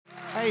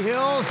Hey,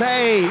 Hills.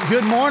 Hey,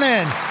 good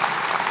morning.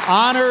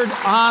 Honored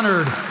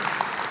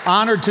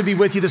to be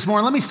with you this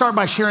morning. Let me start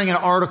by sharing an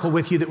article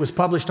with you that was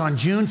published on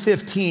June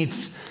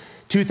 15th,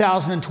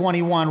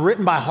 2021,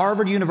 written by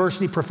Harvard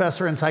University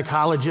professor and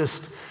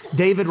psychologist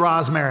David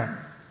Rosmarin.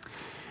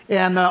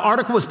 And the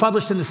article was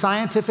published in the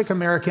Scientific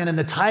American, and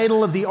the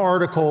title of the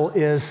article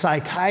is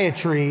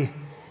Psychiatry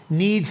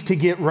Needs to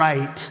Get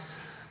Right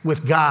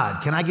with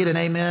God. Can I get an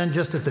amen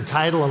just at the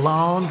title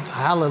alone?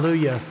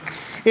 Hallelujah.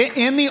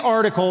 In the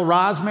article,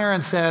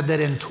 Rosmarin said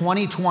that in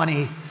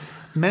 2020,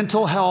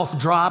 mental health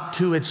dropped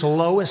to its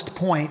lowest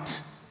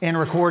point in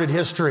recorded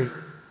history.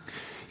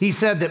 He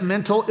said that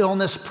mental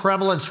illness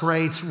prevalence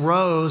rates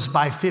rose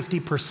by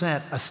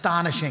 50%,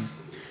 astonishing.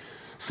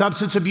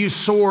 Substance abuse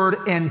soared,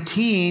 and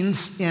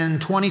teens in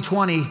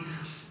 2020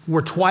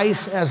 were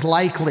twice as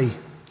likely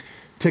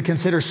to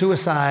consider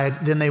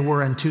suicide than they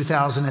were in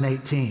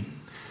 2018.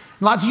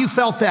 Lots of you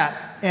felt that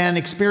and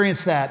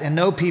experienced that and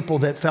know people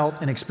that felt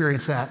and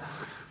experienced that.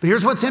 But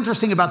here's what's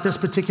interesting about this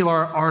particular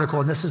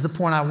article, and this is the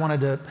point I wanted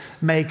to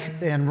make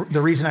and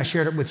the reason I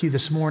shared it with you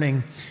this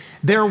morning.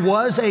 There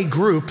was a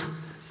group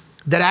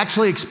that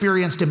actually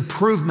experienced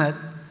improvement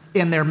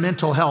in their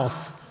mental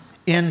health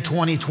in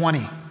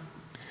 2020.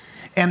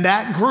 And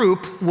that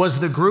group was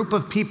the group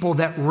of people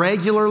that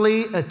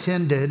regularly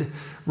attended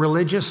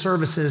religious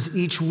services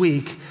each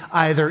week,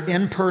 either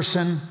in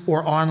person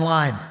or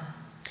online.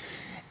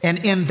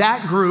 And in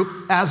that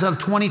group, as of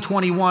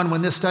 2021,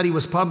 when this study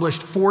was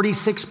published,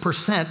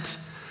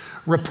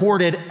 46%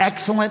 reported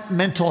excellent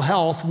mental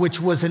health, which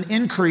was an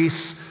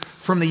increase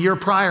from the year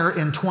prior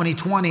in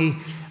 2020.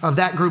 Of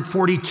that group,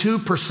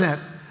 42%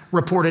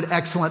 reported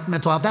excellent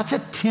mental health. That's a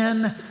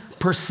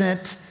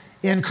 10%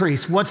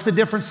 increase. What's the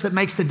difference that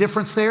makes the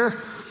difference there?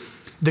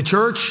 The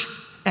church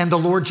and the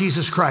Lord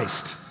Jesus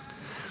Christ.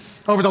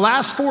 Over the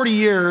last 40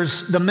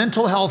 years, the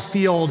mental health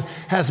field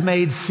has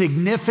made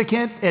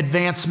significant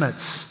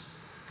advancements.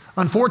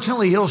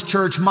 Unfortunately, Hills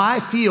Church, my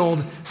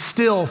field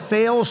still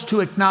fails to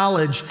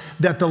acknowledge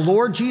that the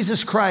Lord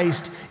Jesus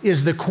Christ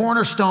is the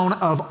cornerstone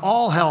of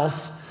all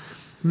health,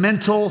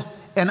 mental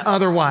and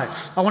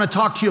otherwise. I want to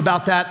talk to you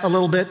about that a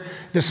little bit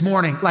this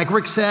morning. Like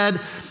Rick said,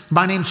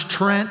 my name's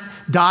Trent,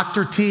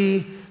 Dr.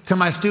 T, to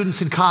my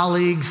students and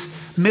colleagues,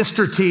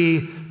 Mr.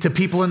 T, to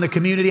people in the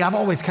community. I've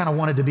always kind of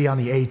wanted to be on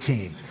the A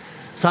team.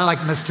 So I like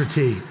Mr.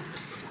 T.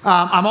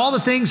 I'm all the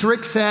things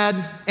Rick said,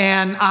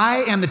 and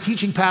I am the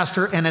teaching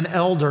pastor and an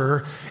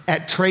elder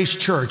at Trace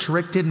Church.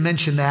 Rick didn't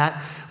mention that,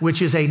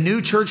 which is a new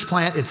church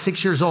plant. It's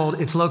 6 years old.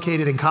 It's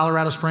located in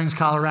Colorado Springs,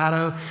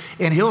 Colorado.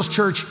 And Hills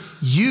Church,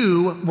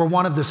 you were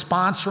one of the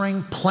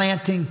sponsoring,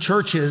 planting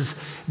churches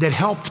that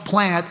helped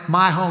plant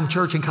my home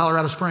church in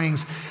Colorado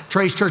Springs,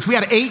 Trace Church. We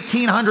had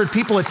 1,800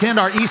 people attend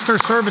our Easter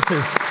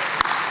services.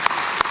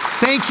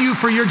 Thank you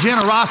for your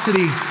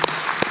generosity.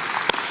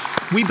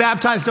 We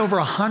baptized over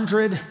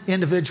 100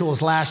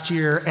 individuals last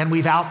year, and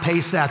we've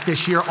outpaced that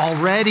this year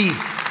already.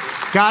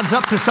 God's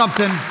up to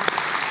something,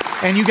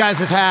 and you guys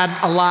have had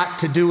a lot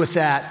to do with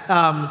that.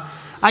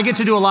 I get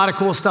to do a lot of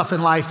cool stuff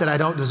in life that I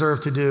don't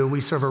deserve to do.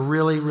 We serve a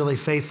really, really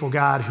faithful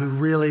God who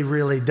really,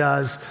 really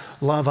does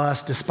love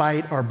us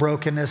despite our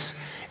brokenness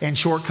and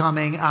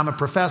shortcoming. I'm a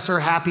professor,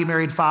 happy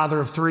married father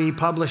of 3,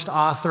 published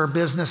author,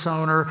 business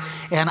owner,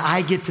 and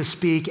I get to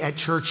speak at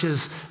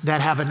churches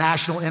that have a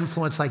national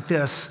influence like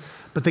this.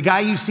 But the guy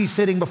you see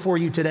sitting before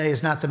you today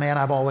is not the man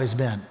I've always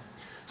been.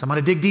 So I'm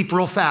gonna dig deep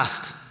real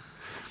fast.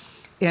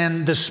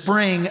 In the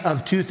spring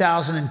of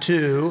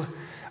 2002,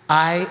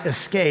 I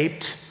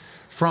escaped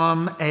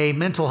from a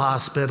mental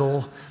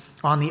hospital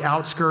on the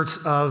outskirts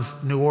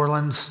of New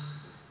Orleans,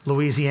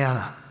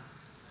 Louisiana.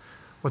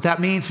 What that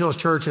means, Hills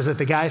Church, is that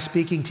the guy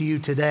speaking to you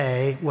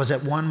today was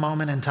at one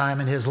moment in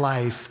time in his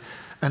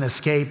life an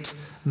escaped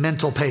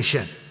mental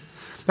patient.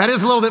 That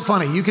is a little bit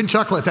funny. You can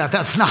chuckle at that.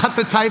 That's not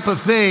the type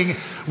of thing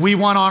we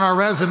want on our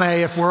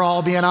resume if we're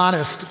all being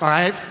honest, all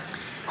right?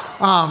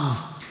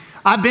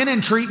 I've been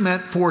in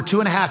treatment for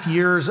 2.5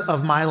 years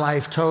of my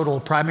life total,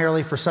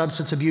 primarily for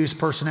substance abuse,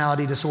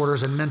 personality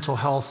disorders, and mental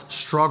health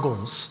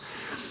struggles.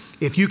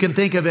 If you can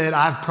think of it,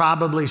 I've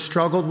probably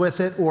struggled with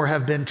it or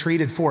have been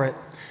treated for it.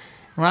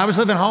 When I was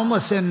living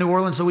homeless in New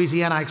Orleans,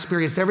 Louisiana, I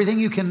experienced everything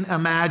you can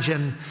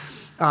imagine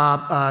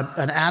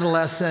an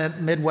adolescent,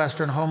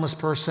 Midwestern homeless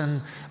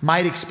person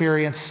might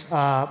experience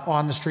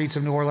on the streets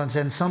of New Orleans,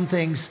 and some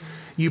things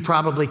you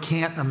probably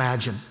can't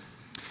imagine.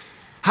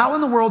 How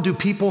in the world do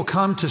people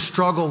come to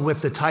struggle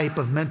with the type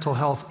of mental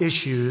health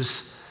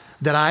issues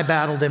that I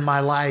battled in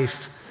my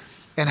life?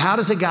 And how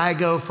does a guy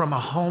go from a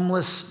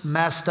homeless,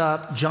 messed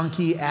up,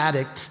 junkie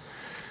addict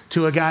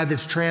to a guy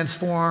that's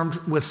transformed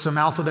with some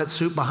alphabet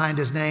soup behind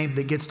his name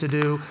that gets to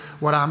do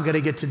what I'm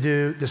gonna get to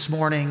do this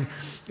morning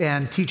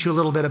and teach you a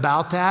little bit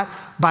about that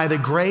by the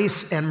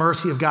grace and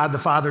mercy of God the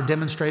Father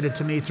demonstrated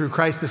to me through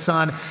Christ the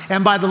Son,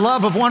 and by the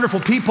love of wonderful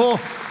people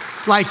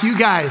like you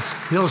guys,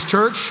 Hills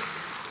Church.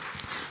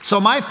 So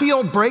my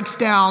field breaks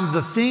down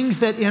the things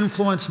that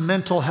influence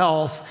mental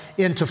health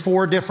into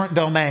 4 different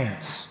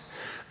domains.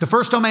 The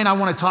first domain I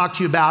want to talk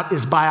to you about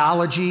is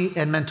biology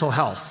and mental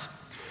health.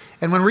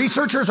 And when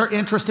researchers are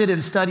interested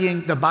in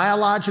studying the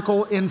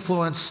biological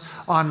influence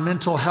on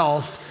mental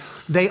health,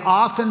 they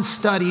often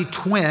study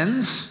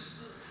twins,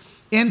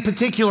 in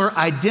particular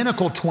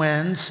identical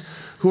twins,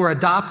 who are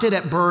adopted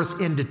at birth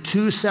into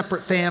two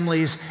separate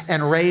families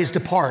and raised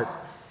apart.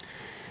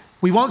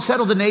 We won't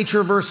settle the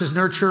nature versus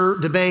nurture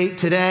debate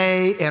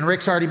today, and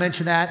Rick's already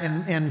mentioned that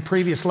in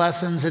previous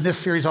lessons in this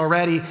series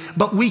already,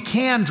 but we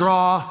can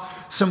draw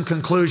some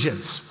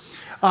conclusions.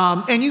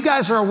 And you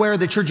guys are aware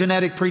that your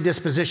genetic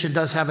predisposition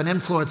does have an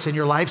influence in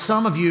your life.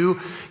 Some of you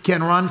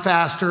can run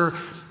faster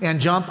and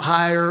jump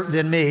higher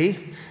than me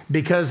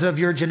because of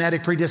your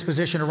genetic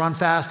predisposition to run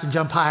fast and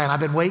jump high. And I've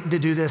been waiting to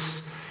do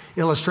this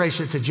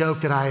illustration. It's a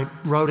joke that I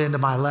wrote into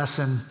my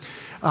lesson.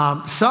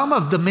 Some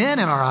of the men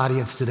in our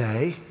audience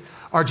today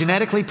are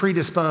genetically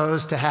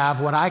predisposed to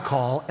have what I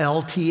call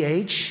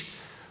LTH,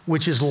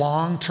 which is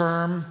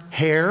long-term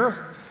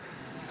hair,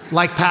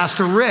 like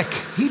Pastor Rick.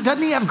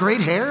 Doesn't he have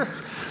great hair?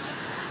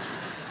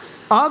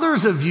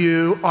 Others of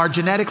you are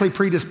genetically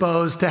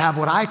predisposed to have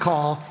what I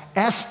call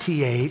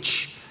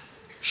STH,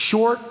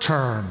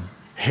 short-term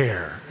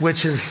hair,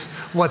 which is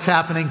what's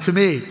happening to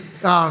me.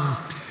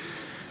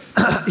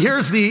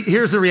 Here's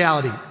the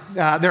reality.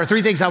 There are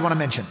three things I want to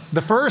mention.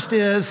 The first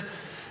is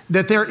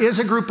that there is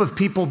a group of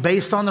people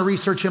based on the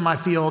research in my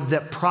field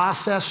that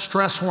process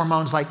stress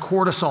hormones like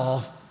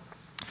cortisol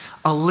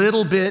a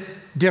little bit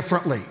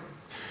differently.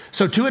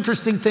 So two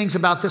interesting things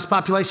about this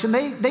population.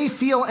 They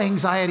feel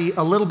anxiety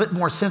a little bit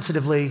more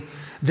sensitively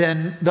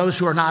than those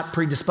who are not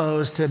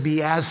predisposed to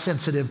be as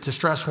sensitive to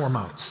stress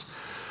hormones.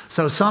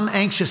 So some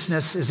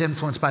anxiousness is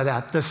influenced by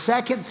that. The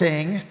second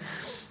thing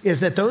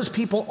is that those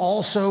people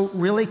also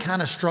really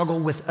kind of struggle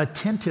with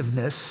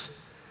attentiveness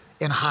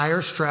in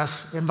higher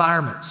stress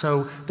environments.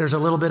 So there's a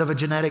little bit of a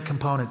genetic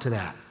component to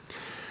that.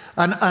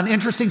 An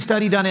interesting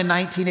study done in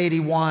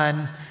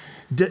 1981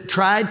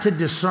 tried to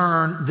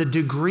discern the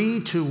degree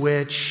to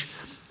which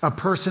a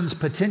person's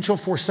potential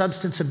for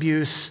substance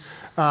abuse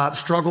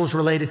struggles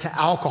related to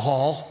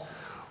alcohol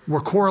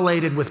were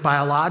correlated with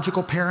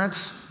biological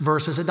parents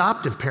versus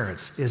adoptive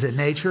parents. Is it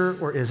nature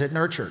or is it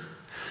nurture?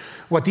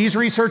 What these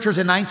researchers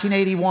in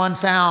 1981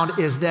 found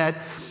is that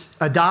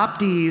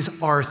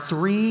adoptees are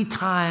 3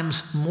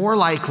 times more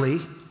likely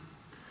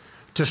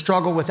to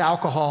struggle with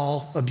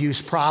alcohol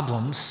abuse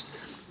problems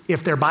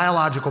if their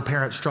biological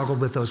parent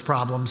struggled with those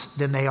problems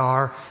than they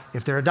are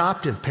if their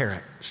adoptive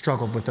parent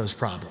struggled with those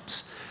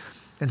problems.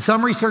 And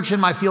some research in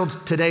my field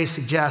today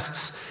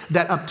suggests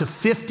that up to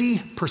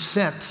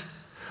 50%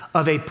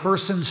 of a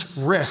person's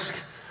risk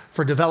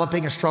for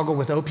developing a struggle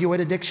with opioid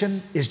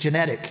addiction is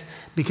genetic,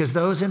 because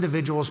those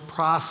individuals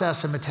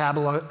process and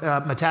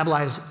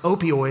metabolize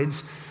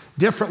opioids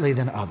differently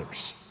than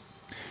others.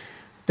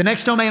 The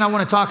next domain I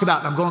want to talk about,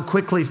 and I'm going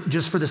quickly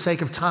just for the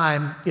sake of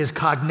time, is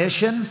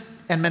cognition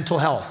and mental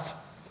health.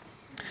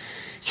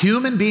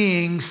 Human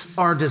beings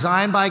are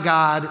designed by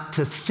God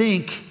to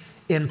think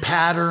in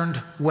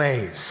patterned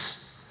ways.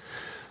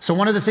 So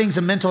one of the things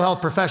a mental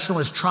health professional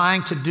is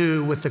trying to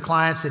do with the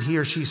clients that he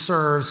or she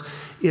serves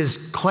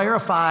is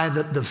clarify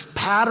the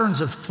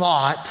patterns of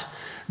thought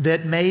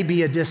that may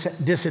be a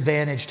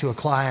disadvantage to a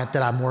client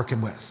that I'm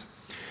working with.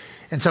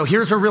 And so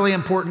here's a really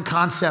important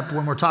concept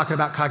when we're talking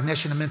about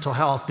cognition and mental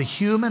health. The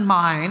human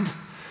mind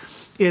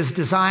is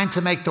designed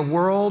to make the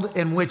world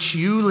in which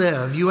you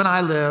and I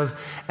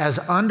live, as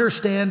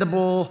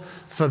understandable,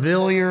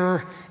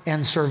 familiar,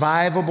 and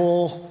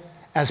survivable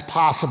as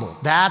possible.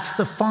 That's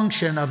the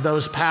function of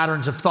those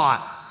patterns of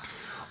thought.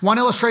 One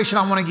illustration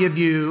I want to give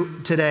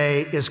you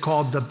today is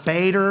called the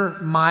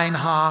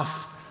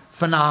Baader-Meinhof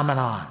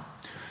phenomenon.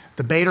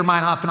 The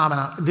Baader-Meinhof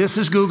phenomenon. This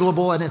is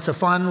Googleable, and it's a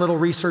fun little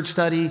research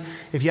study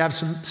if you have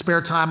some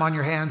spare time on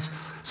your hands.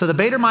 So the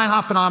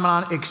Baader-Meinhof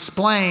phenomenon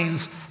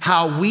explains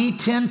how we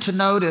tend to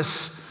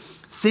notice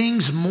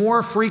things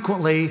more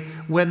frequently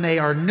when they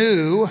are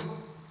new,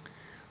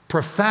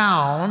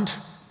 profound,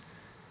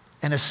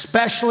 and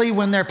especially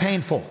when they're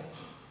painful.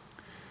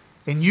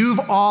 And you've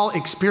all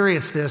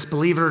experienced this,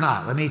 believe it or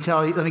not. Let me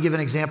give an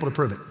example to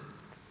prove it.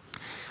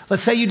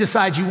 Let's say you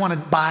decide you want to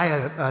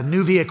buy a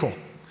new vehicle.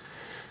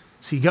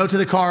 So you go to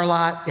the car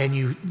lot and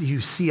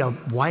you see a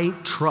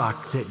white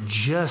truck that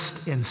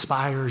just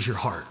inspires your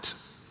heart.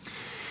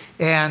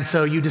 And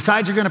so you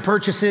decide you're going to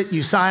purchase it,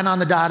 you sign on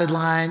the dotted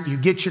line, you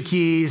get your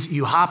keys,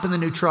 you hop in the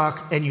new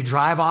truck, and you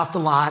drive off the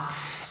lot.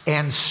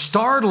 And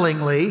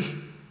startlingly,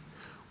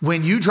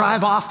 when you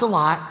drive off the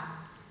lot,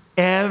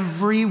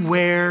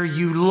 everywhere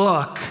you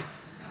look,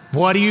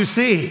 what do you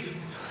see?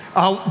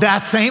 Oh, that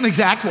same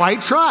exact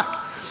white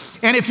truck.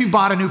 And if you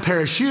bought a new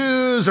pair of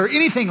shoes or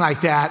anything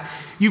like that,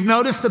 you've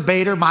noticed the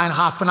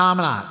Baader-Meinhof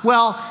phenomenon.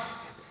 Well,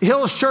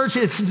 Hills Church,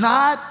 it's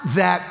not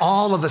that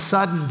all of a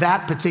sudden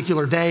that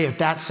particular day at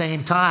that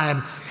same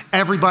time,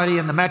 everybody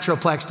in the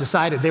Metroplex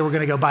decided they were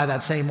going to go buy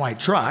that same white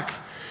truck.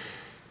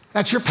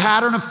 That's your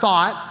pattern of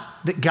thought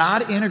that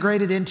God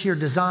integrated into your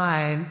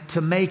design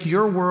to make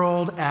your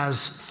world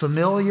as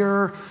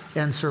familiar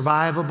and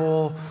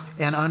survivable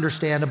and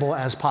understandable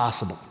as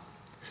possible.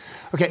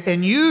 Okay,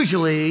 and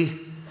usually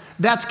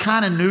That's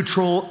kind of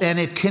neutral, and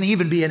it can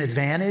even be an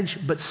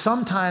advantage, but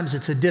sometimes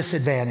it's a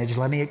disadvantage.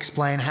 Let me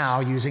explain how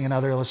using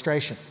another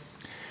illustration.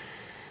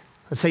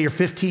 Let's say you're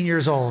 15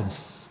 years old.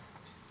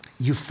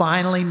 You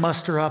finally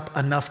muster up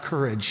enough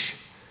courage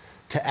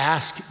to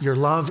ask your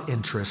love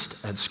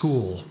interest at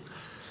school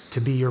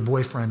to be your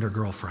boyfriend or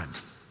girlfriend.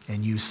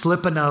 And you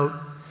slip a note,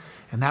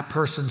 and that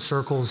person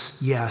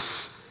circles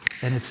yes,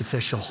 and it's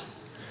official.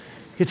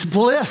 It's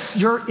bliss.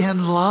 You're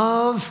in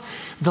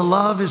love. The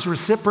love is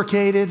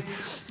reciprocated,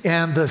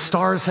 and the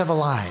stars have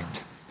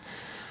aligned.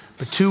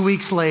 But 2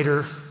 weeks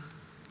later,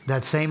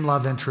 that same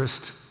love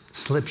interest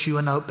slips you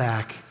a note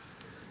back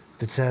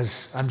that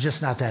says, I'm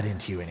just not that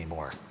into you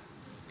anymore.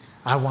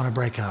 I want to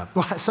break up.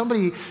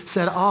 Somebody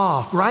said,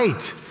 oh,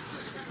 right.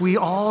 We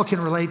all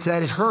can relate to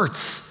that. It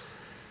hurts.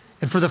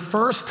 And for the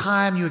first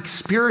time, you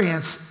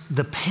experience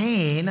the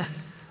pain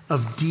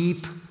of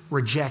deep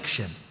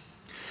rejection.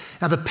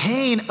 Now, the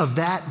pain of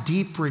that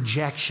deep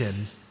rejection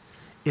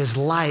is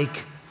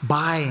like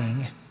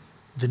buying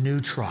the new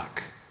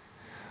truck.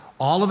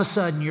 All of a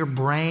sudden, your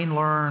brain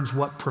learns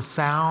what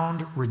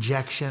profound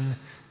rejection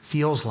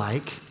feels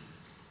like.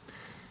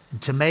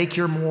 And to make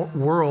your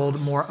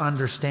world more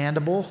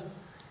understandable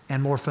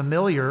and more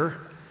familiar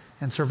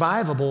and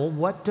survivable,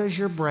 what does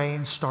your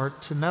brain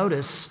start to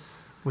notice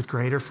with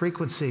greater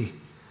frequency?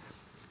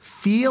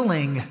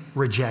 Feeling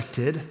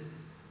rejected,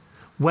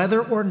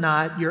 whether or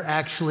not you're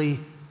actually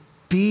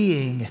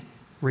being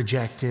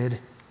rejected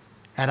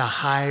at a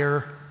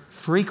higher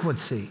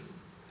frequency.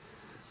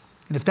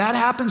 And if that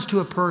happens to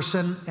a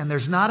person and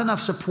there's not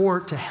enough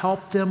support to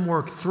help them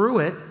work through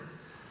it,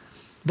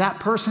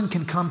 that person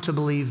can come to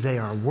believe they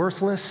are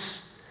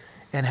worthless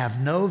and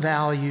have no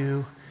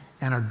value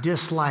and are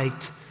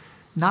disliked,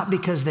 not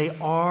because they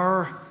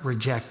are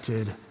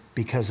rejected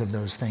because of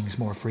those things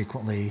more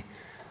frequently,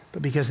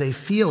 but because they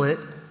feel it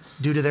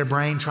due to their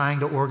brain trying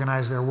to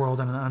organize their world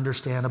in an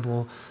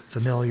understandable,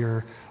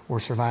 familiar, or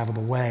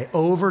survivable way.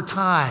 Over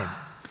time,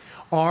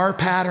 our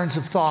patterns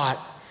of thought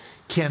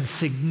can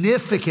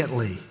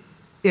significantly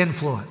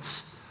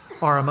influence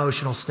our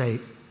emotional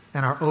state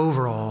and our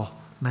overall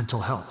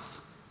mental health.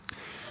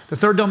 The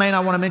third domain I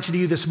want to mention to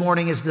you this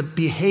morning is the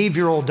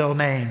behavioral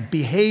domain.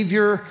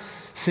 Behavior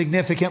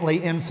significantly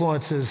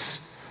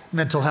influences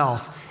mental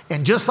health.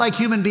 And just like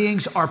human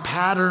beings are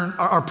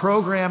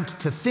programmed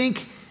to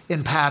think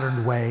in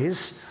patterned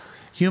ways,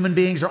 human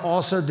beings are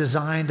also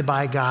designed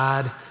by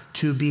God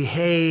to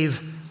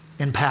behave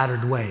in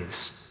patterned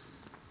ways.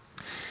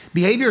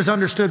 Behavior is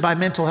understood by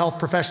mental health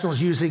professionals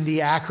using the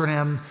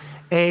acronym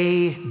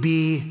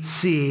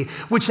ABC,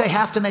 which they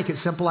have to make it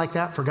simple like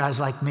that for guys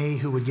like me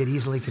who would get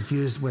easily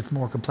confused with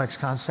more complex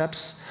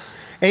concepts.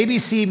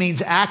 ABC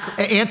means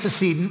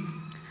antecedent,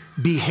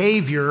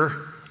 behavior,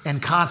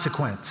 and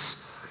consequence.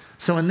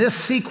 So in this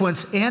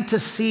sequence,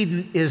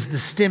 antecedent is the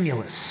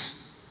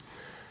stimulus,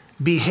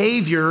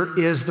 behavior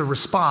is the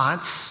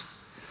response,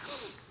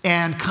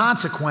 and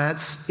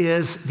consequence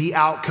is the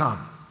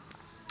outcome.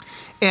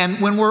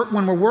 And when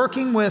we're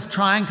working with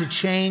trying to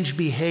change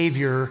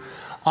behavior,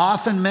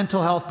 often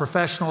mental health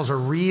professionals are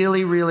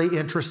really, really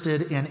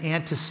interested in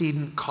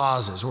antecedent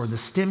causes or the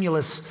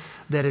stimulus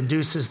that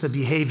induces the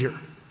behavior.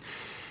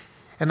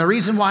 And the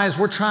reason why is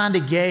we're trying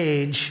to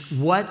gauge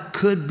what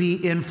could be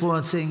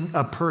influencing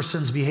a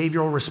person's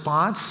behavioral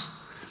response.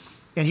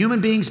 And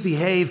human beings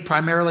behave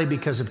primarily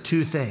because of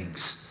two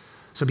things.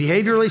 So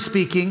behaviorally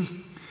speaking,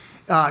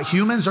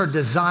 humans are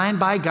designed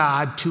by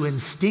God to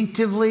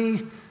instinctively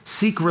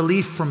seek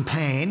relief from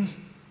pain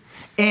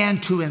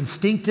and to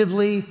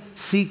instinctively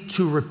seek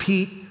to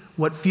repeat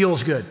what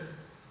feels good.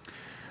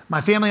 My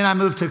family and I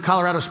moved to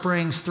Colorado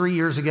Springs 3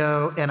 years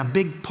ago, and a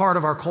big part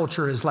of our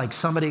culture is like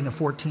summiting a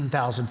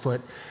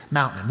 14,000-foot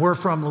mountain. We're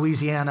from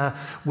Louisiana,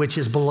 which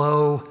is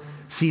below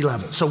sea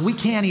level. So we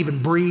can't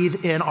even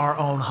breathe in our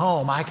own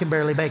home. I can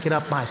barely make it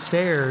up my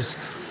stairs.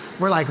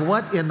 We're like,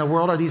 what in the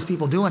world are these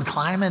people doing,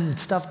 climbing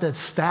stuff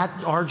that's that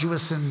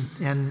arduous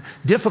and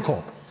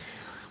difficult?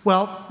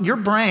 Well, your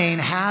brain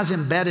has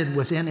embedded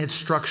within its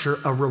structure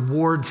a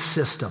reward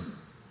system.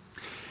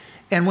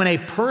 And when a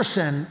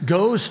person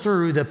goes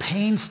through the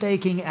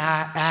painstaking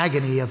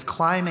agony of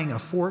climbing a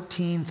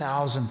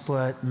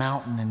 14,000-foot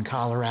mountain in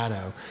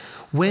Colorado,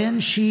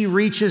 when she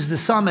reaches the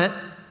summit,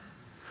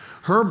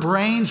 her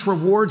brain's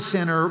reward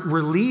center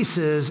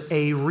releases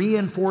a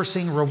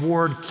reinforcing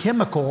reward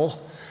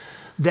chemical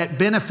that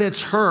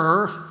benefits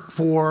her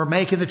for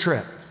making the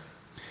trip.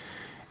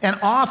 And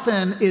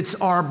often it's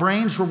our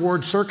brain's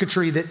reward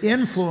circuitry that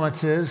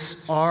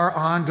influences our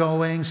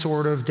ongoing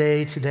sort of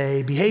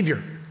day-to-day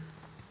behavior.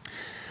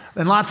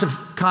 In lots of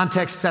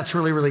contexts, that's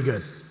really, really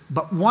good.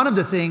 But one of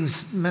the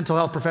things mental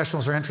health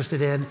professionals are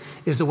interested in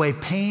is the way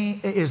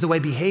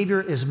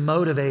behavior is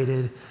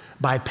motivated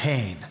by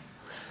pain.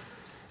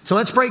 So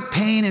let's break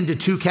pain into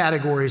two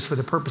categories for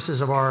the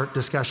purposes of our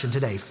discussion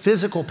today: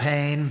 physical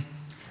pain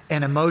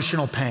and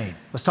emotional pain.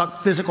 Let's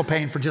talk physical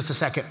pain for just a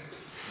second.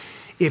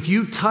 If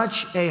you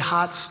touch a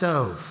hot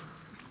stove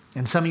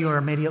And some of you are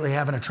immediately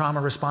having a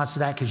trauma response to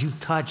that because you've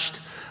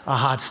touched a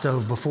hot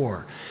stove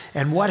before.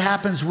 And what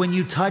happens when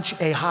you touch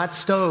a hot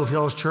stove,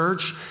 Hills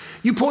Church?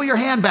 You pull your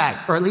hand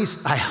back, or at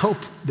least I hope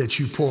that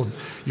you pulled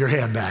your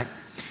hand back.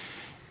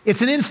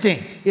 It's an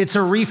instinct. It's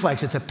a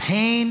reflex. It's a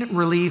pain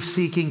relief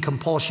seeking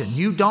compulsion.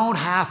 You don't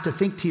have to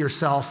think to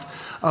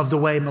yourself of the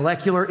way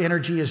molecular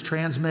energy is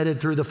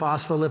transmitted through the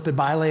phospholipid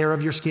bilayer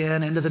of your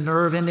skin into the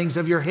nerve endings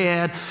of your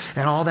head,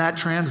 and all that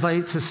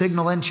translates a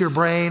signal into your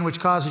brain, which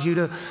causes you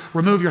to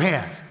remove your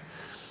hand.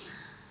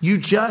 You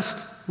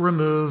just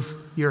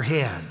remove your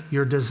hand.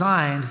 You're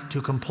designed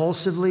to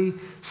compulsively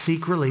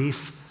seek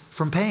relief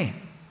from pain.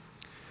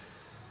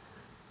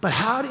 But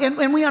how,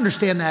 and we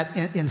understand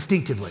that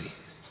instinctively,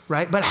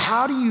 right? But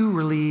how do you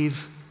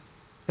relieve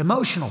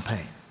emotional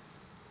pain?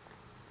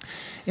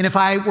 And if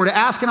I were to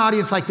ask an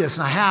audience like this,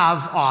 and I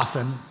have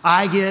often,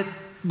 I get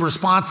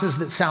responses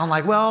that sound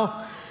like,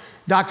 well,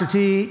 Dr.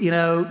 T,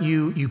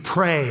 you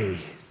pray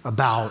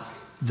about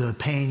the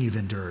pain you've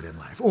endured in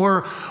life.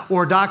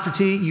 Or Dr.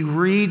 T, you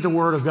read the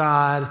Word of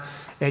God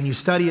and you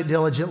study it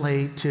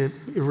diligently to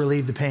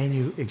relieve the pain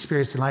you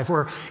experienced in life.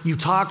 Or you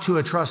talk to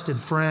a trusted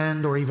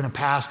friend or even a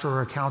pastor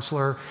or a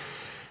counselor.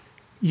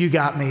 You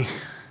got me.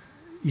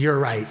 You're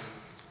right.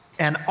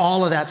 And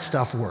all of that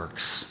stuff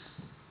works.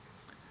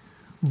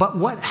 But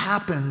what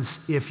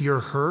happens if you're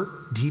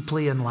hurt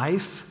deeply in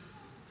life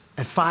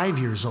at 5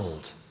 years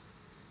old,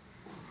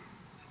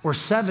 or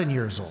 7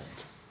 years old,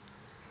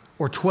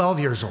 or 12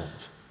 years old?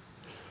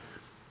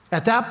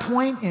 At that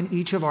point in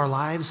each of our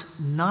lives,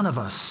 none of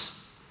us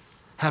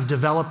have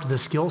developed the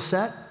skill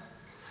set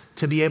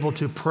to be able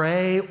to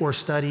pray or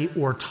study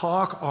or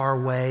talk our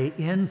way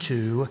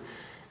into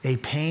a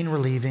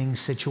pain-relieving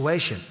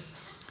situation.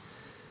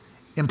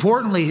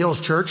 Importantly,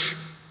 Hills Church,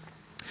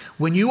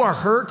 when you are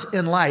hurt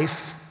in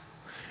life,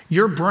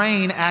 your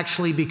brain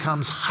actually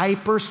becomes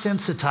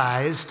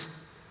hypersensitized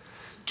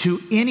to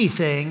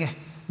anything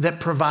that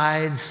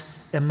provides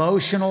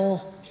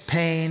emotional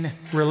pain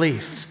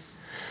relief.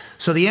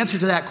 So the answer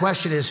to that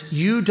question is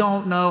you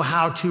don't know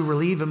how to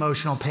relieve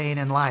emotional pain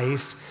in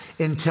life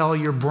until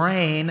your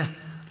brain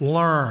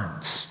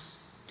learns.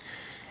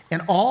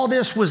 And all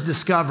this was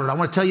discovered. I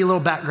want to tell you a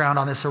little background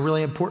on this, a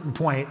really important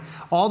point.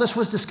 All this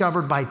was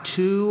discovered by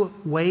two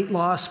weight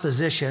loss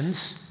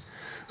physicians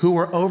who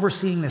were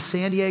overseeing the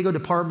San Diego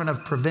Department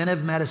of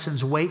Preventive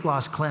Medicine's weight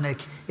loss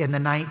clinic in the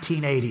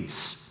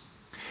 1980s.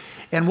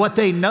 And what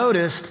they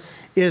noticed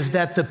is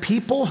that the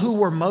people who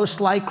were most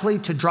likely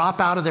to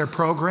drop out of their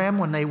program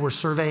when they were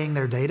surveying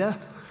their data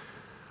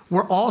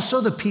were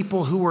also the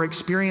people who were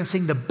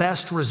experiencing the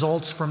best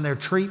results from their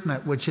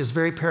treatment, which is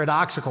very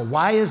paradoxical.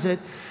 Why is it,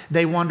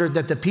 they wondered,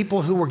 that the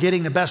people who were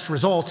getting the best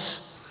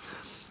results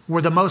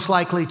were the most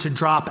likely to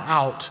drop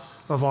out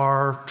of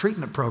our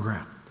treatment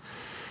program?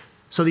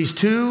 So these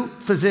two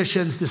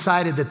physicians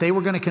decided that they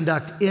were going to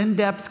conduct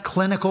in-depth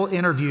clinical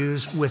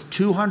interviews with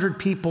 200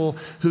 people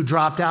who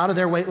dropped out of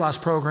their weight loss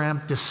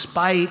program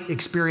despite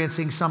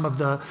experiencing some of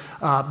the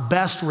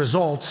best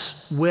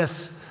results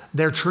with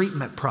their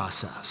treatment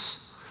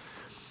process.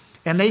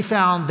 And they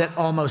found that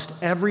almost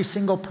every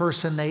single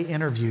person they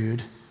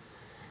interviewed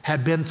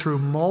had been through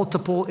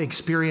multiple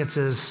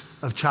experiences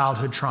of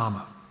childhood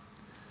trauma.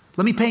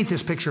 Let me paint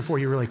this picture for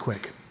you really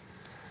quick.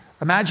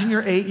 Imagine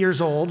you're 8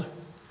 years old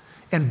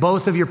and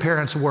both of your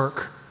parents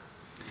work.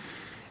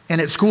 And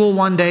at school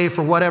one day,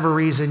 for whatever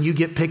reason, you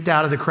get picked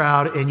out of the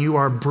crowd and you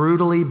are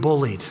brutally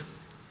bullied.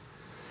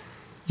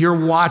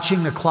 You're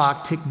watching the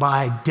clock tick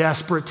by,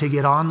 desperate to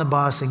get on the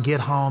bus and get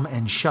home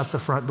and shut the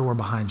front door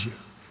behind you.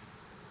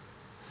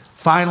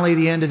 Finally,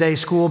 the end of day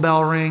school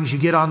bell rings, you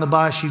get on the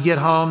bus, you get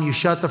home, you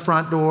shut the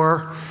front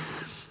door,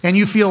 and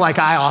you feel like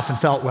I often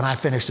felt when I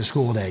finished a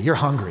school day. You're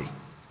hungry.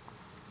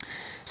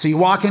 So you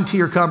walk into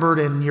your cupboard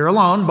and you're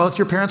alone. Both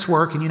your parents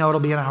work and you know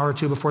it'll be an hour or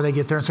two before they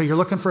get there. And so you're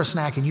looking for a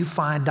snack and you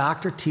find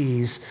Dr.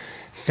 T's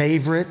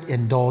favorite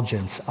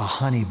indulgence, a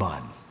honey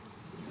bun.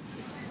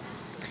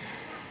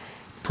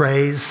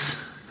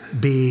 Praise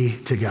be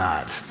to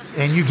God.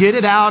 And you get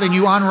it out and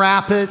you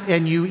unwrap it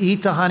and you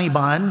eat the honey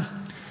bun.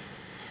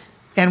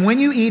 And when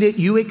you eat it,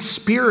 you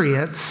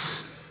experience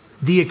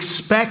the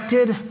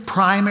expected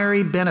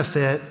primary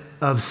benefit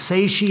of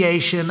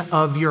satiation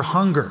of your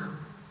hunger.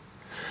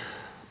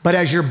 But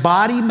as your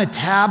body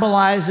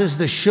metabolizes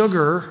the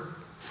sugar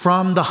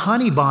from the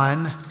honey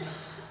bun,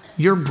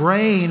 your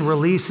brain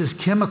releases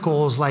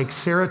chemicals like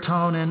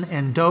serotonin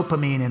and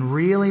dopamine in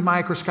really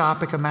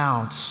microscopic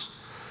amounts,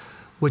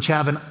 which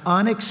have an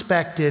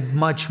unexpected,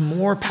 much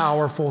more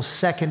powerful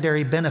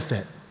secondary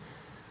benefit.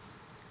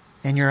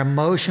 And your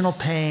emotional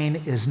pain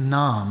is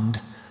numbed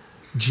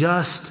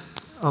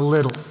just a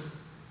little.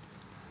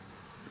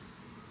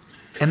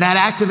 And that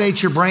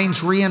activates your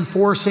brain's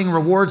reinforcing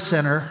reward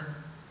center.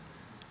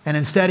 And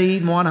instead of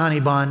eating one honey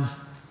bun,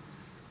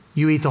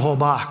 you eat the whole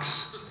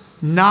box.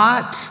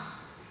 Not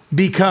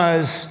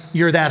because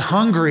you're that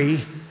hungry,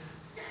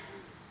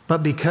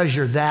 but because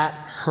you're that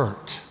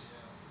hurt.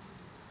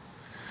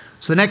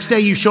 So the next day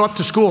you show up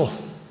to school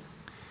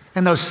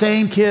And those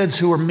same kids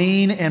who are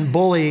mean and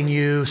bullying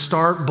you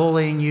start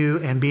bullying you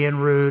and being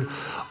rude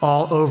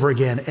all over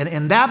again. And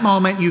in that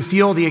moment, you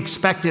feel the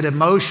expected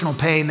emotional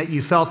pain that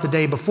you felt the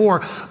day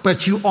before,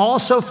 but you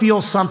also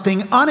feel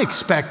something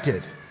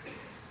unexpected.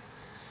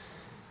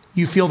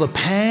 You feel the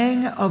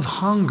pang of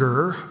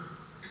hunger.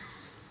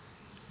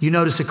 You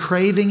notice a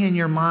craving in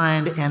your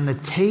mind and the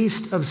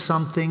taste of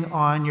something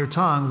on your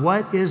tongue.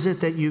 What is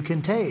it that you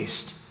can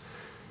taste?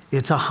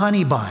 It's a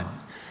honey bun.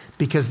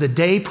 Because the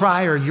day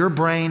prior, your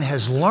brain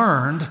has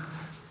learned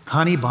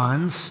honey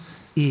buns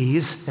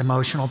ease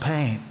emotional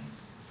pain.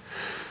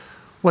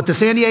 What the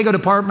San Diego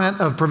Department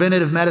of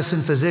Preventive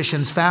Medicine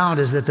physicians found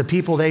is that the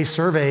people they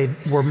surveyed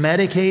were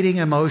medicating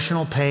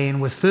emotional pain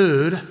with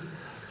food,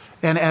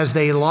 and as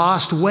they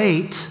lost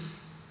weight,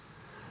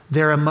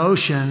 their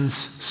emotions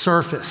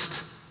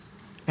surfaced,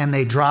 and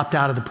they dropped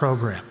out of the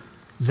program.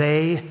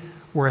 They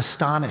were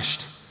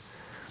astonished.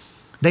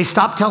 They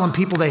stopped telling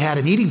people they had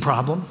an eating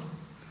problem,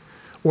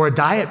 or a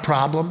diet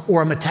problem,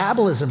 or a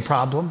metabolism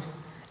problem,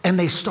 and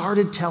they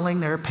started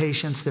telling their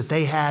patients that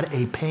they had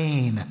a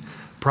pain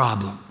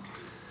problem.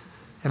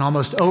 And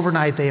almost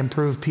overnight, they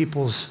improved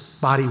people's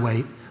body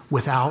weight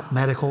without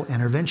medical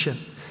intervention.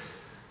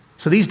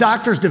 So these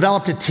doctors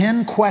developed a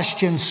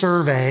 10-question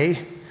survey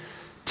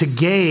to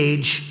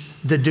gauge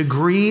the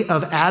degree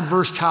of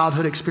adverse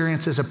childhood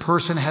experiences a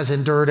person has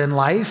endured in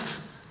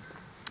life.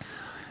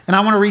 And I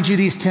want to read you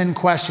these 10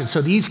 questions.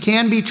 So these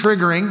can be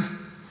triggering,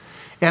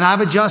 and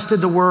I've adjusted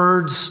the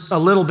words a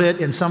little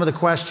bit in some of the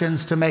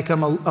questions to make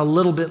them a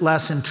little bit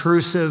less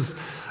intrusive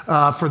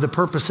for the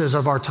purposes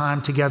of our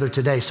time together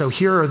today. So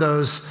here are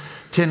those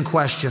 10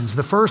 questions.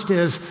 The first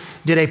is,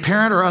 did a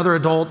parent or other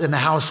adult in the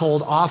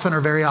household often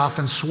or very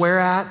often swear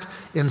at,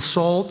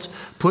 insult,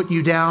 put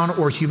you down,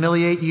 or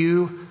humiliate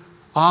you?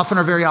 Often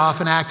or very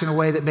often act in a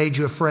way that made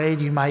you afraid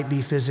you might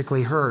be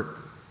physically hurt?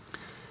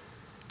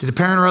 Did a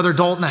parent or other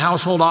adult in the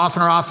household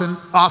often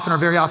or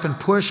very often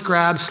push,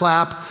 grab,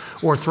 slap,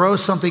 or throw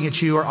something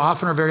at you, or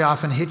often or very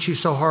often hit you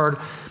so hard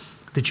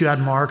that you had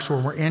marks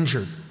or were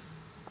injured?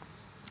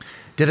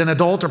 Did an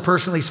adult or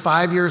person at least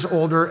 5 years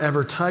older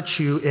ever touch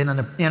you in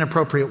an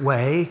inappropriate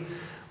way,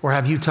 or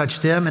have you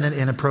touched them in an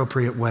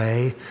inappropriate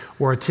way,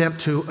 or attempt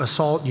to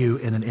assault you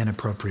in an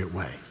inappropriate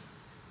way?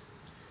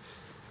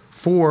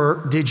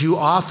 4, did you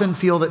often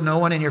feel that no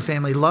one in your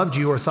family loved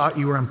you or thought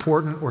you were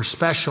important or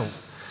special,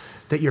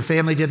 that your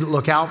family didn't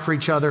look out for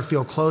each other,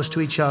 feel close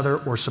to each other,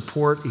 or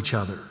support each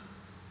other?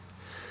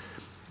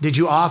 Did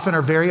you often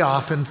or very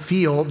often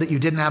feel that you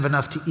didn't have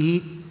enough to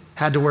eat,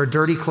 had to wear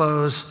dirty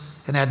clothes,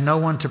 and had no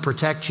one to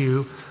protect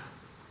you,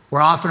 or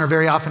often or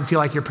very often feel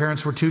like your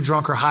parents were too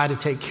drunk or high to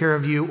take care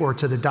of you or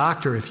to the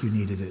doctor if you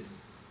needed it?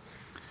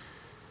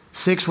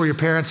 6, were your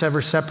parents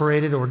ever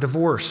separated or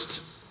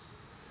divorced?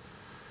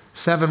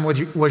 7,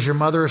 was your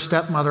mother or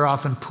stepmother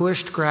often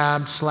pushed,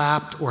 grabbed,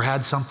 slapped, or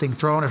had something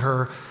thrown at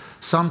her,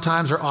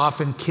 sometimes or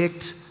often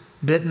kicked,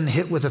 bitten,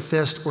 hit with a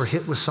fist, or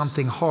hit with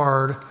something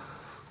hard,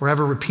 or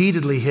ever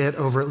repeatedly hit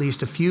over at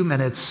least a few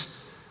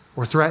minutes,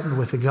 or threatened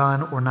with a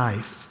gun or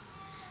knife?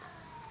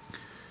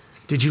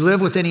 Did you live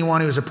with anyone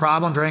who was a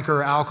problem drinker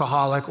or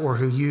alcoholic, or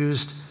who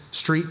used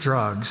street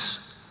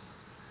drugs?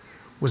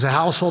 Was a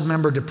household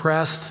member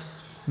depressed,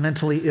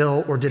 mentally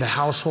ill, or did a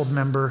household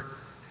member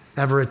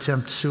ever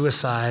attempt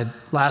suicide?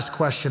 Last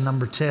question,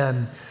 number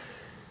 10,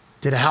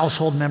 did a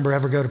household member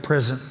ever go to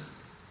prison?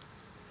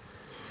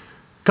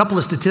 A couple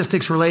of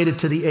statistics related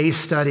to the ACE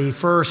study.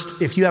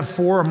 First, if you have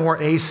 4 or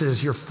more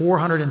ACEs, you're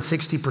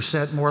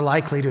 460% more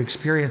likely to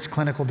experience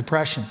clinical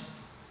depression.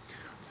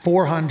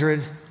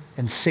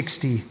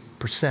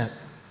 460%.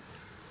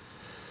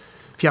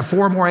 If you have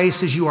 4 or more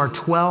ACEs, you are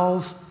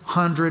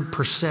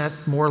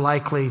 1,200% more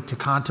likely to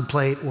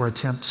contemplate or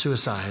attempt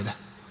suicide.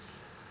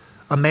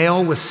 A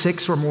male with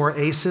 6 or more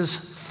ACEs,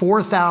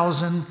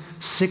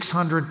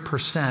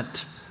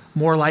 4,600%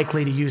 more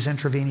likely to use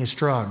intravenous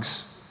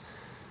drugs.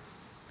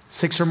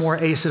 6 or more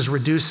ACEs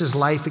reduces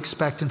life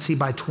expectancy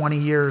by 20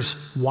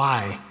 years.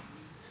 Why?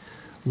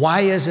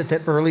 Why is it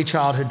that early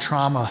childhood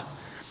trauma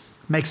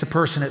makes a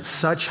person at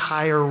such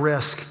higher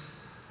risk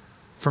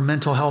for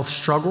mental health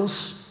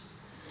struggles?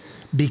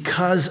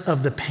 Because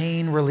of the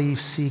pain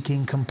relief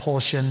seeking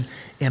compulsion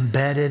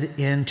embedded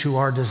into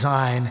our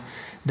design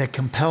that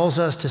compels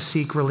us to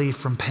seek relief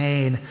from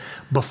pain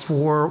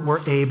before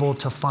we're able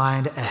to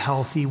find a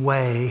healthy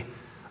way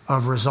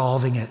of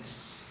resolving it.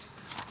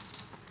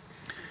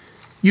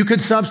 You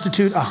could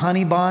substitute a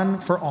honey bun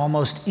for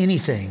almost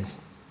anything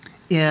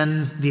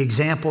in the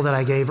example that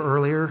I gave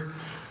earlier: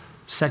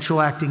 sexual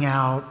acting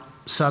out,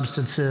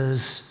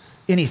 substances,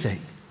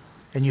 anything.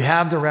 And you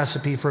have the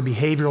recipe for a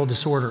behavioral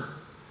disorder.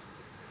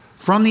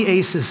 From the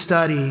ACEs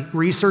study,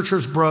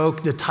 researchers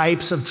broke the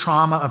types of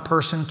trauma a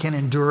person can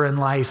endure in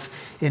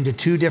life into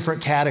 2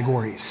 different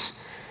categories: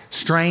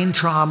 strain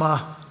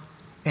trauma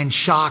and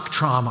shock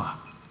trauma.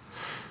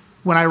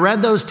 When I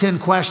read those 10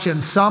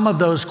 questions, some of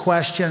those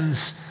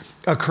questions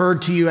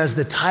occurred to you as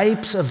the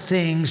types of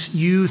things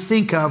you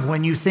think of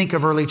when you think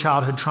of early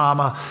childhood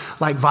trauma,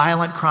 like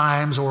violent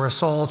crimes or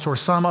assaults or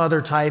some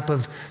other type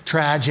of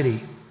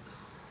tragedy.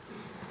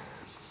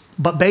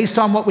 But based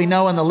on what we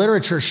know in the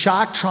literature,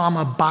 shock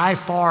trauma by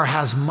far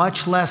has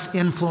much less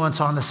influence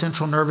on the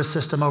central nervous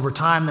system over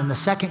time than the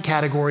second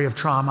category of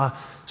trauma,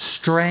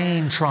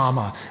 strain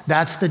trauma.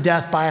 That's the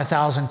death by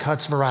 1,000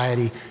 cuts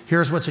variety.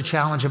 Here's what's a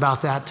challenge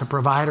about that to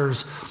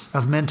providers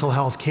of mental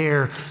health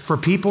care. For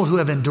people who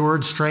have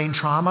endured strain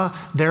trauma,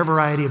 their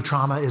variety of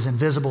trauma is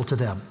invisible to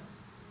them.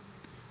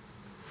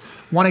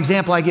 One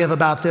example I give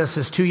about this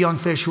is two young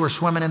fish who are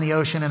swimming in the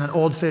ocean and an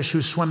old fish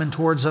who's swimming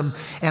towards them,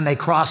 and they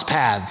cross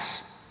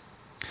paths.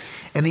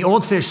 And the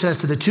old fish says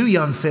to the two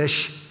young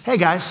fish, "Hey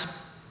guys,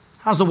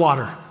 how's the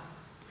water?"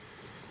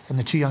 And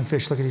the two young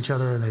fish look at each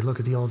other and they look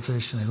at the old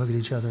fish and they look at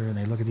each other and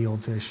they look at the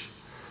old fish.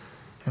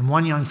 And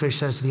one young fish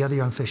says to the other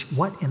young fish,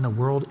 "What in the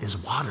world is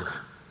water?"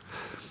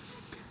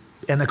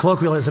 And the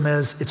colloquialism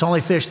is, it's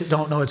only fish that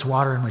don't know it's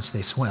water in which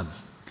they swim.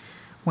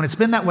 When it's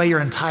been that way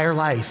your entire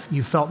life,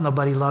 you felt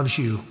nobody loves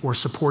you or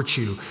supports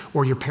you,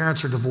 or your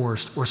parents are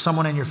divorced, or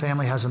someone in your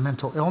family has a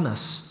mental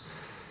illness,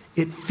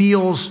 it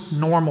feels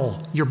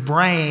normal. Your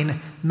brain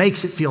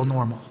makes it feel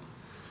normal.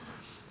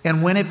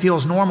 And when it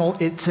feels normal,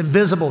 it's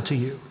invisible to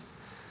you.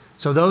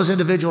 So those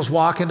individuals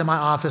walk into my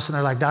office and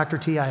they're like, "Dr.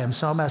 T, I am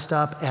so messed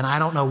up and I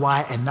don't know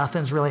why, and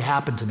nothing's really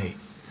happened to me."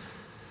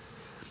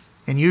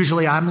 And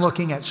usually I'm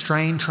looking at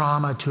strain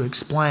trauma to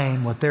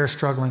explain what they're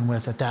struggling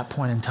with at that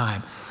point in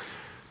time.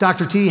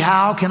 Dr. T,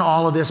 how can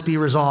all of this be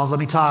resolved? Let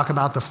me talk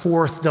about the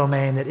fourth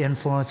domain that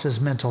influences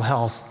mental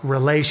health,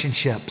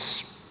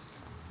 relationships.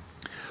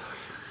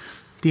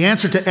 The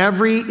answer to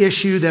every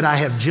issue that I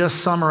have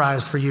just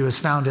summarized for you is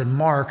found in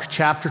Mark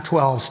chapter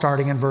 12,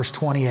 starting in verse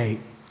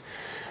 28.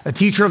 A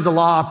teacher of the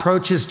law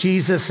approaches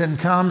Jesus and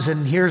comes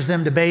and hears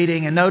them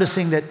debating, and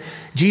noticing that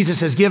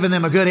Jesus has given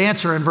them a good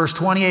answer in verse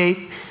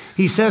 28,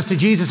 he says to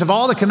Jesus, "Of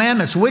all the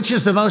commandments, which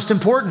is the most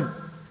important?"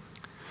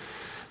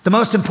 "The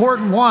most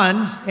important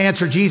one,"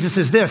 answered Jesus,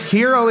 "is this: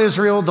 Hear, O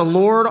Israel, the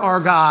Lord our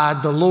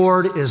God, the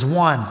Lord is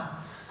one.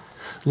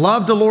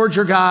 Love the Lord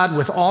your God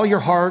with all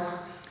your heart,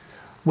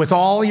 with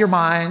all your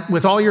mind,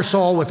 with all your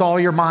soul, with all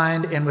your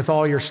mind, and with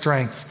all your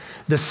strength.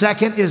 The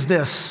second is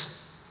this: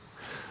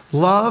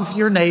 love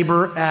your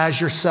neighbor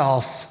as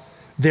yourself.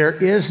 There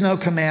is no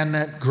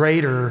commandment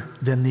greater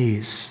than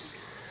these."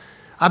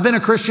 I've been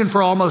a Christian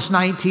for almost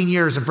 19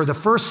 years, and for the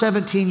first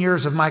 17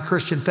 years of my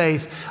Christian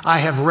faith, I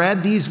have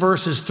read these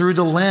verses through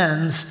the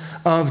lens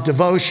of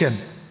devotion.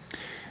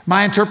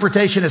 My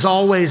interpretation has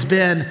always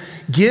been,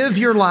 give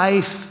your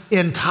life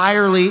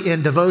entirely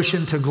in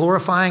devotion to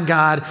glorifying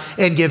God,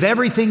 and give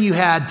everything you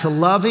had to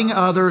loving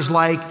others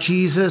like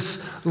Jesus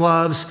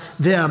loves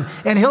them.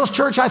 And Hills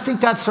Church, I think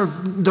that's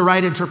the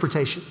right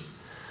interpretation.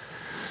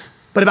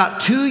 But about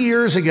 2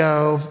 years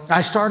ago,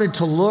 I started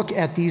to look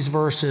at these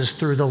verses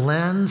through the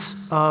lens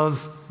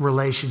of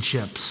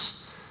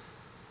relationships.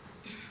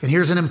 And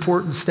here's an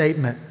important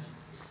statement.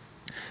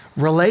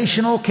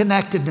 Relational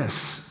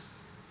connectedness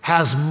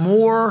has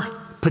more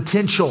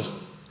potential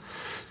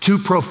to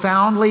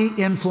profoundly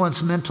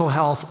influence mental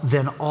health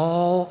than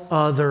all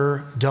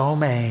other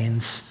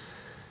domains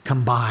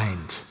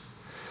combined.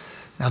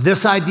 Now,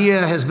 this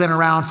idea has been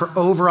around for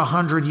over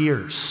 100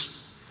 years.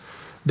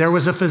 There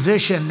was a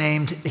physician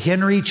named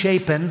Henry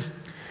Chapin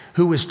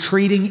who was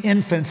treating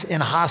infants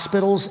in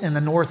hospitals in the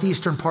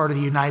northeastern part of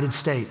the United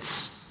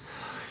States.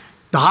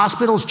 The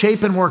hospitals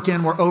Chapin worked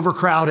in were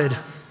overcrowded,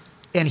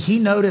 and he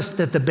noticed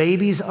that the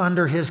babies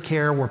under his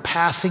care were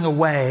passing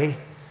away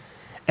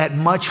at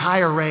much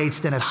higher rates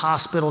than at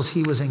hospitals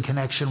he was in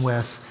connection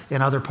with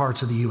in other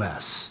parts of the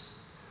U.S.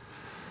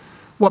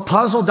 What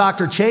puzzled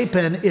Dr.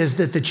 Chapin is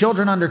that the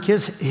children under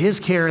his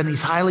care in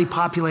these highly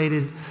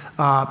populated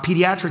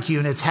pediatric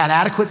units had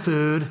adequate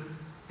food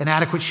and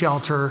adequate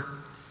shelter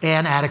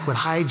and adequate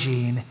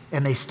hygiene,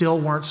 and they still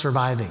weren't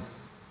surviving.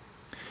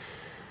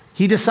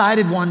 He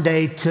decided one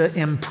day to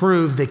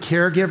improve the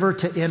caregiver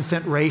to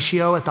infant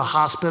ratio at the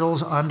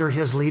hospitals under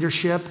his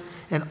leadership,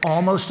 and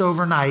almost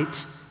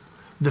overnight,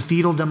 the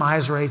fetal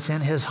demise rates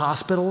in his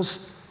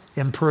hospitals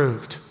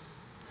improved.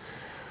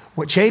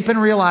 What Chapin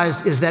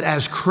realized is that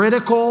as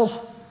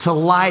critical to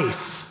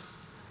life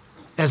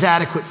as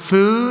adequate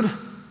food,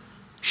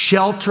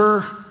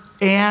 shelter,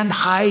 and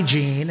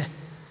hygiene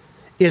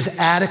is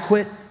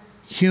adequate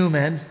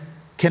human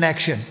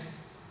connection.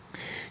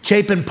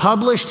 Chapin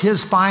published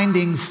his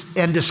findings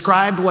and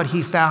described what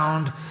he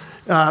found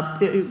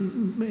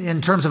in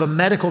terms of a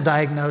medical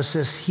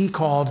diagnosis he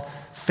called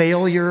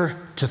failure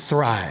to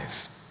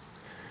thrive.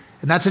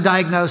 And that's a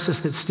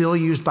diagnosis that's still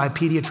used by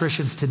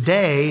pediatricians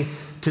today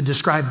to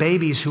describe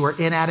babies who are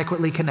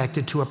inadequately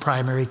connected to a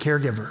primary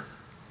caregiver.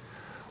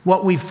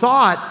 What we've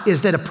thought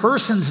is that a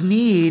person's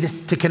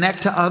need to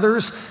connect to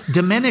others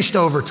diminished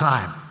over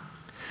time.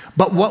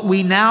 But what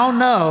we now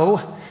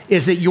know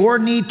is that your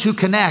need to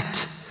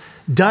connect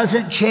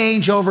doesn't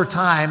change over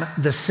time.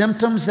 The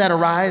symptoms that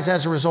arise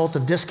as a result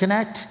of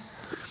disconnect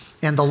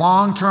and the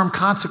long-term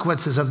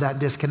consequences of that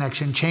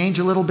disconnection change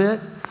a little bit,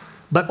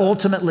 but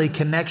ultimately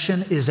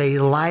connection is a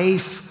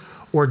life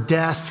or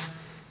death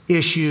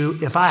issue.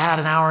 If I had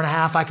an hour and a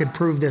half, I could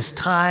prove this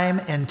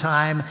time and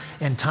time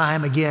and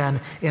time again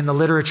in the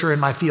literature in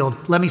my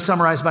field. Let me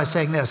summarize by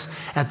saying this.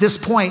 At this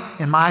point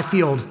in my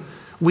field,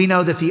 we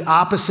know that the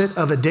opposite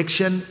of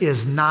addiction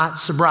is not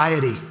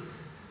sobriety.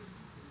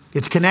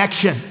 It's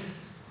connection.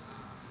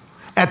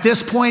 At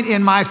this point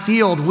in my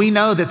field, we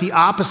know that the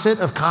opposite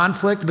of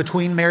conflict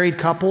between married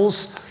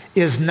couples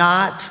is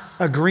not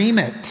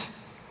agreement.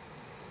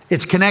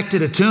 It's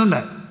connected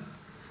attunement.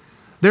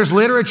 There's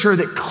literature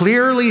that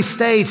clearly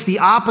states the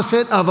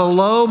opposite of a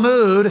low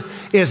mood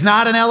is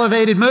not an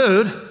elevated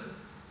mood,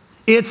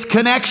 it's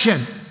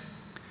connection.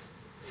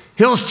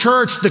 Hills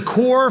Church, the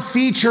core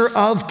feature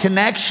of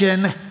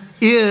connection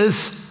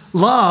is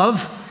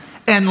love,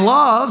 and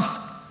love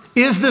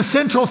is the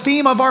central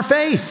theme of our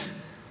faith.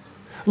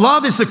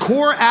 Love is the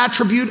core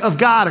attribute of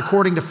God,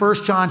 according to 1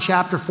 John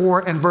chapter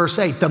 4 and verse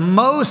 8. The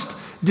most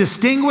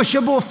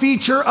distinguishable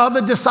feature of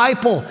a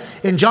disciple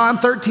in John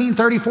 13,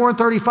 34, and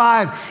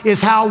 35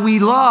 is how we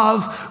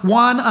love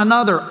one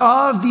another.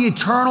 Of the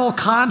eternal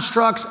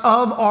constructs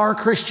of our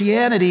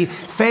Christianity,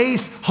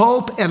 faith,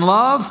 hope, and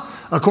love,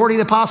 according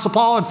to the Apostle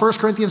Paul in 1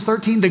 Corinthians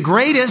 13, the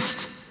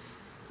greatest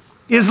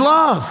is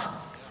love.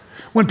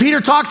 When Peter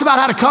talks about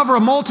how to cover a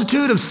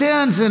multitude of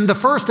sins in the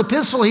first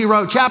epistle he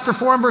wrote, chapter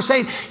 4 and verse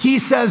 8, he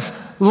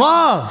says,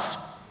 love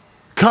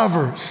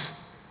covers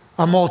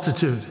a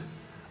multitude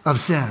of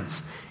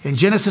sins. In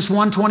Genesis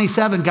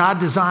 1:27, God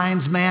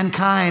designs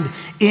mankind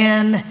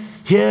in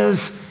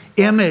his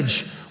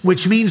image,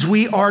 which means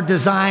we are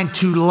designed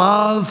to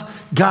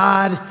love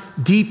God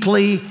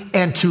deeply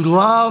and to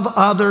love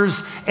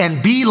others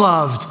and be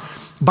loved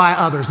by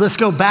others. Let's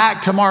go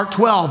back to Mark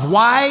 12.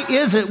 Why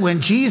is it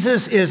when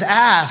Jesus is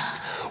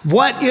asked,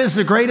 what is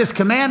the greatest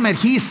commandment?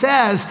 He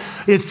says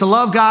it's to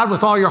love God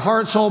with all your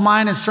heart, soul,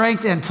 mind, and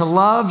strength, and to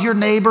love your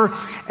neighbor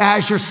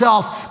as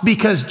yourself,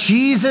 because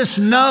Jesus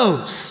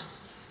knows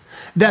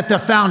that the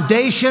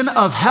foundation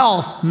of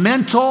health,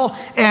 mental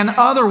and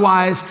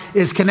otherwise,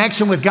 is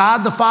connection with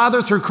God the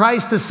Father through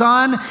Christ the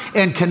Son,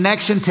 and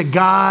connection to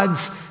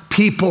God's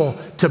people,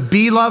 to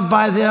be loved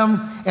by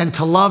them and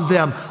to love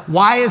them.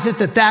 Why is it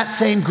that that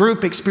same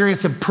group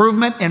experienced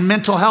improvement in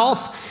mental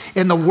health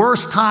in the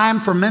worst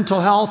time for mental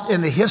health in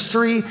the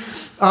history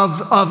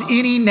of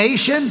any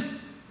nation?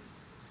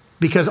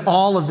 Because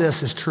all of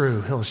this is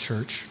true, Hills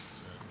Church.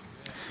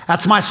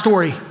 That's my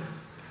story.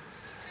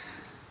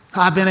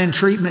 I've been in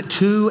treatment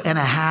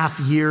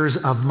 2.5 years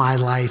of my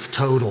life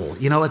total.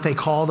 You know what they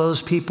call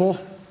those people?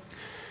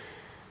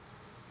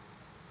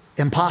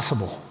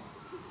 Impossible.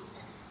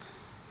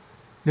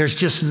 There's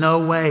just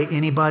no way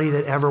anybody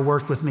that ever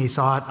worked with me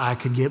thought I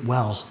could get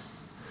well.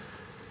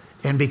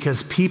 And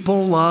because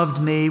people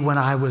loved me when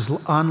I was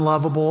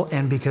unlovable,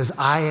 and because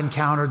I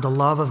encountered the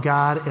love of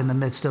God in the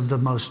midst of the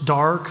most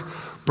dark,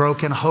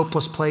 broken,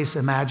 hopeless place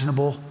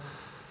imaginable,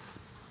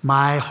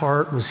 my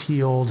heart was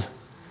healed,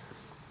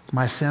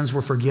 my sins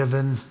were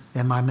forgiven,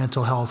 and my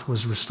mental health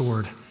was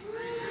restored.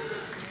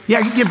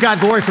 Yeah, give God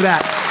glory for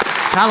that.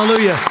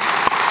 Hallelujah.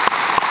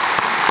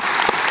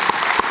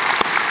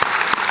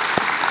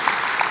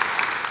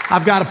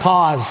 I've got to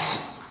pause.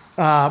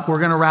 We're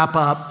going to wrap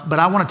up, but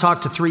I want to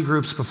talk to 3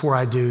 groups before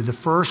I do. The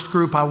first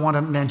group I want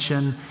to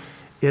mention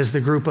is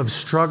the group of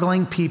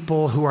struggling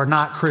people who are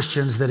not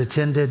Christians that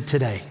attended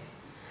today.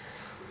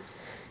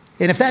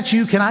 And if that's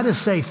you, can I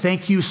just say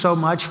thank you so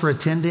much for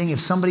attending? If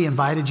somebody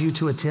invited you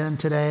to attend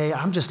today,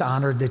 I'm just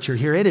honored that you're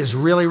here. It is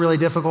really, really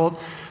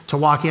difficult to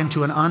walk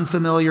into an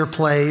unfamiliar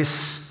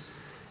place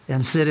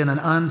and sit in an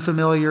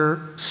unfamiliar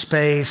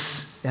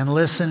space and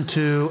listen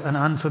to an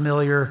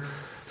unfamiliar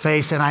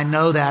face. And I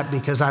know that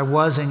because I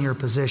was in your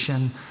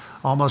position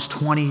almost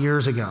 20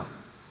 years ago.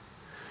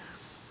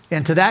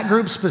 And to that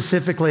group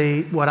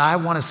specifically, what I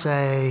want to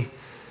say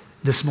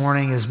this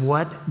morning is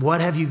what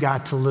have you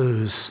got to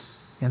lose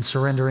in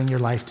surrendering your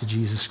life to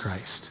Jesus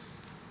Christ?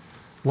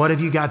 What have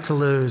you got to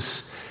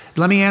lose?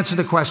 Let me answer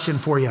the question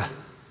for you.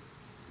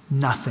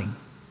 Nothing.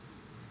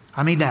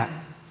 I mean that.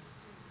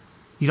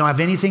 You don't have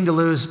anything to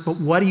lose, but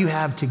what do you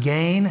have to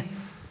gain?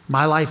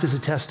 My life is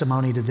a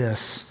testimony to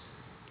this.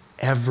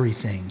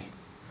 Everything.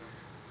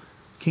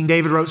 King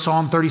David wrote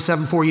Psalm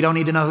 37:4. You don't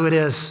need to know who it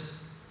is.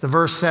 The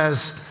verse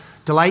says,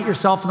 delight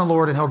yourself in the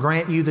Lord and he'll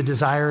grant you the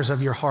desires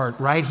of your heart.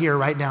 Right here,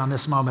 right now in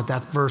this moment,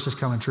 that verse is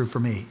coming true for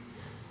me.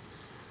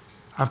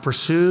 I've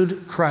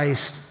pursued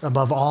Christ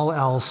above all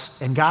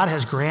else, and God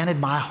has granted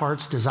my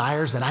heart's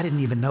desires that I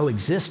didn't even know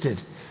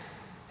existed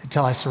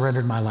until I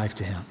surrendered my life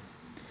to him.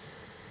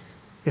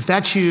 If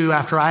that's you,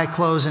 after I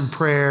close in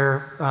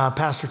prayer,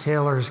 Pastor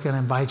Taylor is going to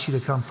invite you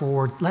to come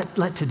forward.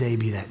 Let today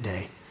be that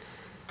day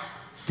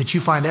that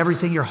you find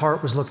everything your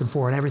heart was looking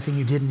for and everything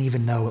you didn't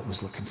even know it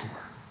was looking for.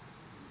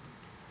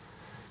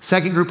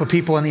 Second group of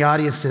people in the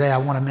audience today I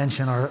want to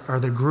mention are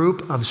the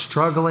group of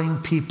struggling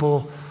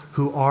people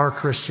who are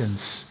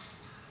Christians.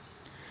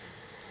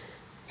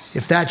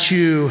 If that's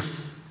you,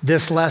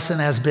 this lesson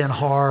has been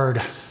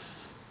hard.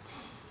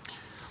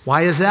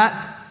 Why is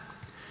that?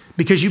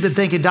 Because you've been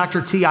thinking,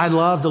 Dr. T, I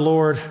love the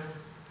Lord.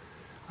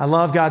 I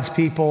love God's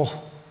people.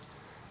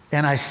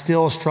 and I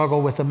still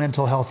struggle with a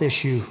mental health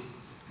issue.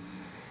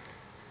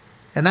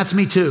 And that's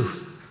me too.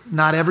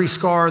 Not every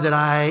scar that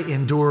I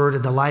endured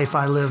in the life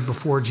I lived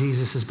before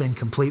Jesus has been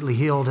completely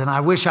healed. And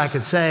I wish I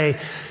could say,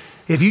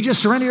 if you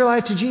just surrender your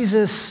life to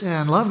Jesus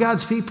and love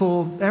God's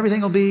people,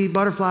 everything will be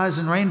butterflies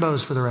and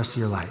rainbows for the rest of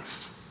your life.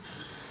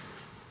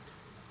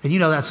 And you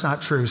know that's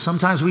not true.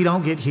 Sometimes we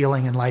don't get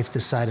healing in life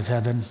this side of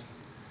heaven.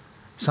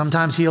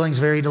 Sometimes healing's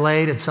very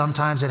delayed, and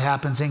sometimes it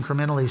happens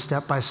incrementally,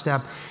 step by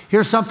step.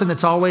 Here's something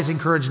that's always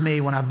encouraged me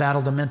when I've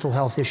battled a mental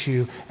health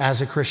issue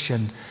as a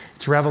Christian.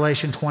 It's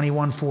Revelation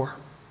 21:4.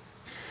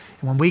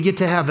 And when we get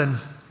to heaven,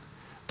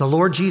 the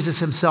Lord Jesus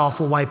himself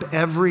will wipe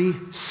every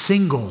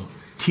single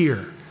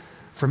tear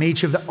from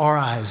each of our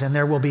eyes, and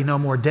there will be no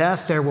more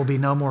death, there will be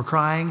no more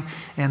crying,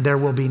 and there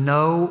will be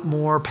no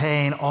more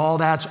pain. All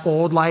that's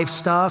old life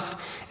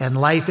stuff, and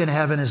life in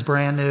heaven is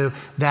brand new.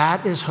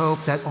 That is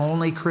hope that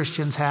only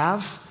Christians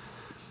have.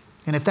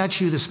 And if that's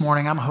you this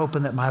morning, I'm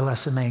hoping that my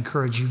lesson may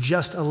encourage you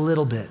just a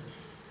little bit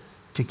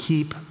to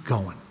keep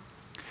going.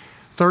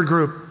 Third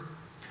group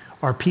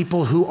are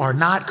people who are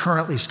not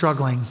currently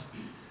struggling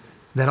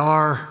that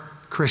are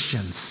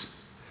Christians.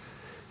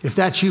 If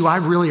that's you, I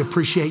really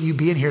appreciate you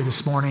being here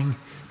this morning.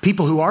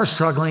 People who are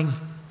struggling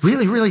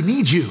really, really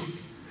need you.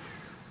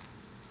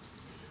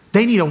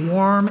 They need a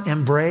warm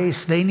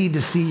embrace. They need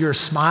to see your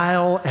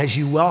smile as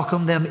you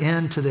welcome them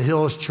into the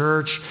Hills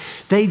Church.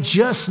 They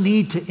just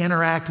need to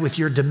interact with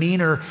your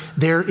demeanor.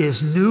 There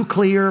is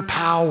nuclear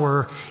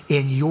power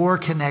in your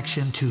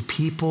connection to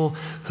people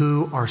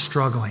who are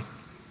struggling.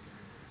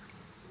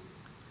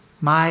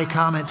 My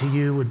comment to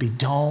you would be,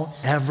 don't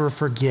ever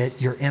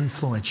forget your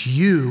influence.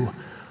 You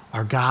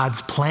are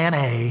God's plan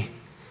A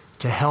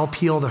to help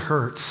heal the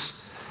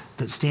hurts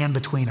that stand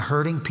between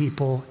hurting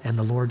people and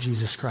the Lord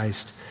Jesus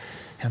Christ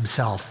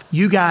himself.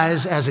 You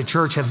guys as a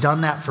church have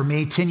done that for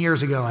me. 10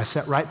 years ago, I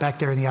sat right back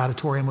there in the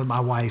auditorium with my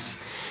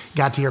wife,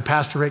 got to hear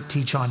Pastor Rick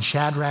teach on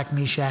Shadrach,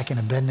 Meshach, and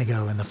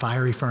Abednego in the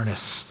fiery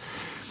furnace.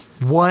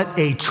 What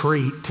a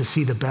treat to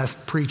see the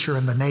best preacher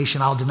in the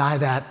nation. I'll deny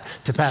that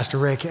to Pastor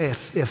Rick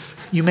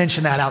if you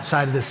mention that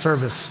outside of this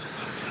service.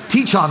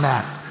 Teach on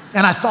that.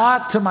 And I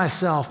thought to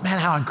myself, man,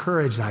 how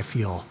encouraged I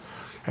feel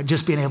at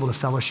just being able to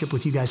fellowship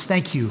with you guys.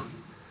 Thank you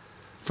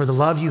for the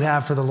love you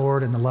have for the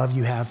Lord and the love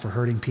you have for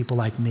hurting people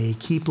like me.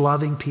 Keep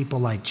loving people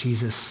like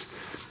Jesus.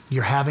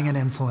 You're having an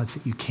influence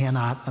that you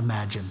cannot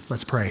imagine.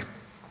 Let's pray.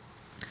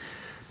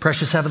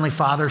 Precious Heavenly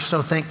Father,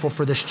 so thankful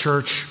for this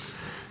church.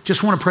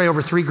 Just want to pray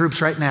over three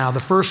groups right now. The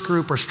first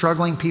group are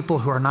struggling people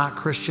who are not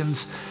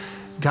Christians.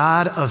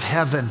 God of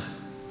heaven,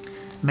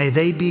 may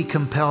they be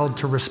compelled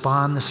to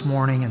respond this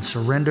morning and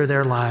surrender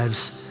their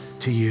lives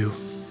to you.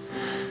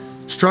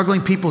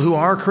 Struggling people who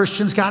are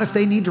Christians, God, if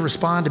they need to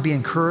respond to be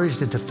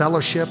encouraged and to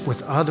fellowship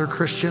with other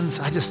Christians,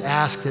 I just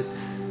ask that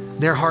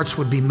their hearts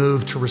would be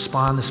moved to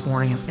respond this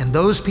morning. And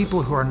those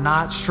people who are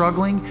not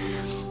struggling,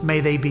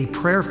 may they be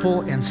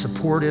prayerful and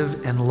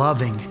supportive and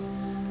loving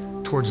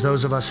towards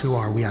those of us who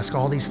are. We ask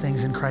all these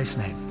things in Christ's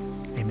name.